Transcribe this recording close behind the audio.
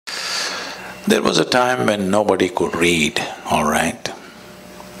There was a time when nobody could read, all right?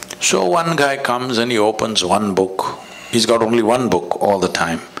 So one guy comes and he opens one book. He's got only one book all the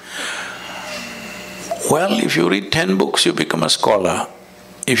time. Well, if you read 10 books, you become a scholar.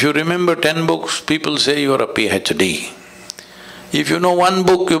 If you remember 10 books, people say you're a PhD. If you know one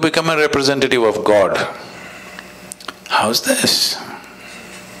book, you become a representative of God. How's this?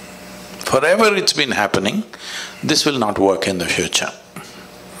 Forever it's been happening, this will not work in the future.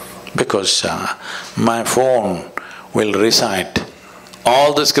 Because my phone will recite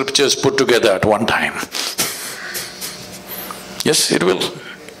all the scriptures put together at one time. Yes, it will.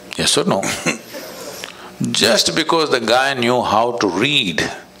 Yes or no? Just because the guy knew how to read,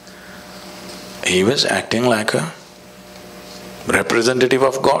 he was acting like a representative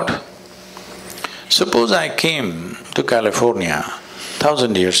of God. Suppose I came to California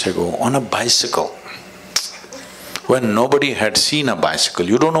 1000 years ago on a bicycle, when nobody had seen a bicycle,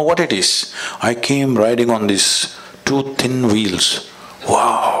 you don't know what it is. I came riding on these two thin wheels.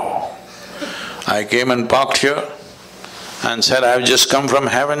 Wow! I came and parked here and said, I've just come from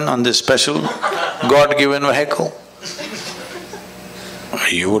heaven on this special God-given vehicle.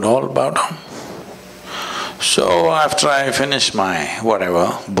 You would all bow down. So after I finish my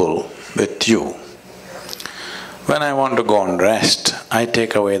whatever bull with you, when I want to go and rest, I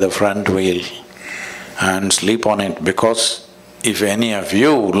take away the front wheel and sleep on it, because if any of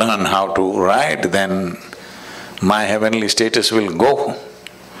you learn how to ride, then my heavenly status will go.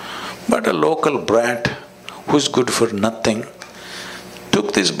 But a local brat who's good for nothing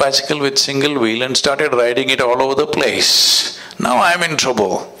took this bicycle with single wheel and started riding it all over the place. Now I'm in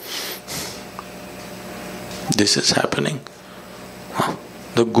trouble. This is happening.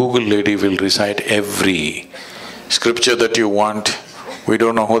 The Google lady will recite every scripture that you want. We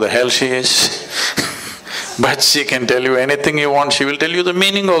don't know who the hell she is but she can tell you anything you want, she will tell you the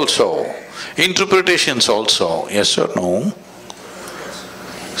meaning also, interpretations also, yes or no?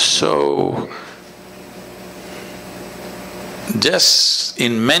 So, just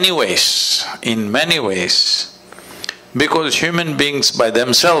in many ways, because human beings by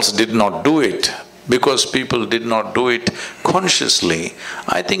themselves did not do it, because people did not do it consciously,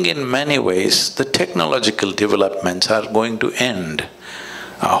 I think in many ways the technological developments are going to end.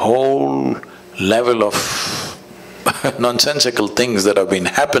 A whole level of nonsensical things that have been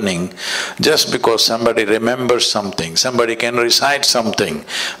happening just because somebody remembers something, somebody can recite something,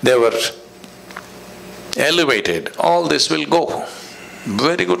 they were elevated, all this will go.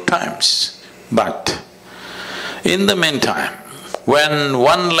 Very good times. But in the meantime, when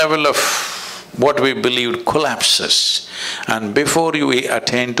one level of what we believed collapses, and before you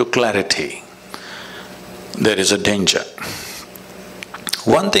attain to clarity, there is a danger.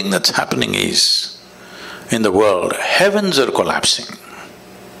 One thing that's happening is, in the world, heavens are collapsing.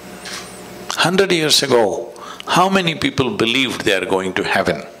 100 years ago, how many people believed they are going to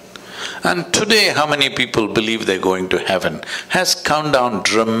heaven? And today, how many people believe they're going to heaven has come down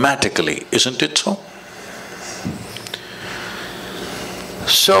dramatically, isn't it so?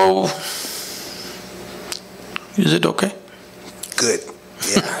 So, is it okay? Good,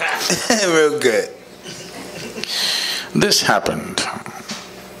 yeah. Real good. This happened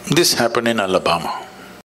in Alabama.